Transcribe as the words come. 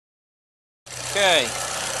Okay,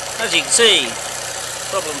 as you can see,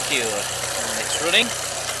 problem cured, and it's running.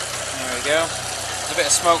 There we go. There's a bit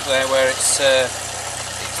of smoke there where it's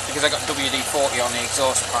because I got WD-40 on the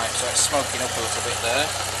exhaust pipe, so it's smoking up a little bit there,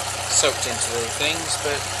 soaked into the things.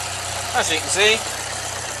 But as you can see,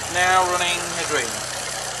 now running a dream.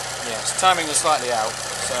 Yes, timing was slightly out,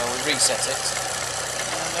 so we reset it,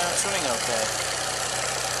 and now it's running okay,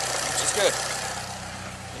 which is good.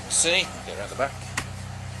 You can see, get around the back.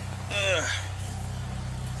 There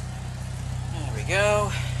we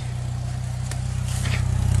go.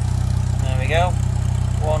 There we go.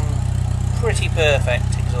 One pretty perfect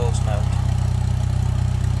exhaust note.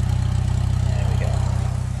 There we go.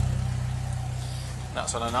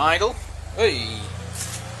 That's on an idle. Hey!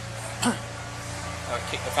 I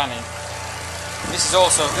kicked the fan in. This is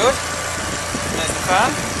also good. There's the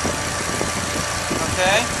fan.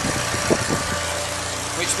 Okay.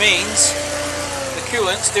 Which means the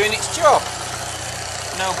coolant's doing its job.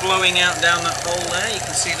 No blowing out down that hole there. You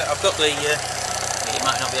can see that I've got the you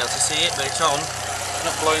might not be able to see it, but it's on.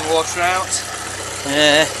 Not blowing water out.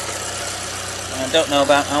 I don't know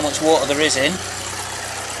about how much water there is in.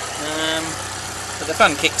 But the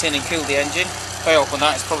fan kicked in and cooled the engine. If I open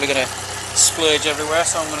that, it's probably going to splurge everywhere,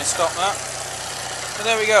 so I'm going to stop that. But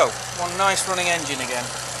there we go. One nice running engine again.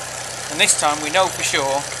 And this time we know for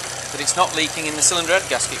sure that it's not leaking in the cylinder head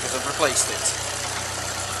gasket because I've replaced it.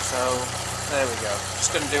 So there we go. Just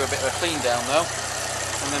going to do a bit of a clean down though,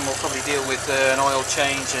 and then we'll probably deal with an oil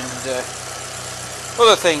change and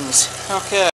other things. Okay.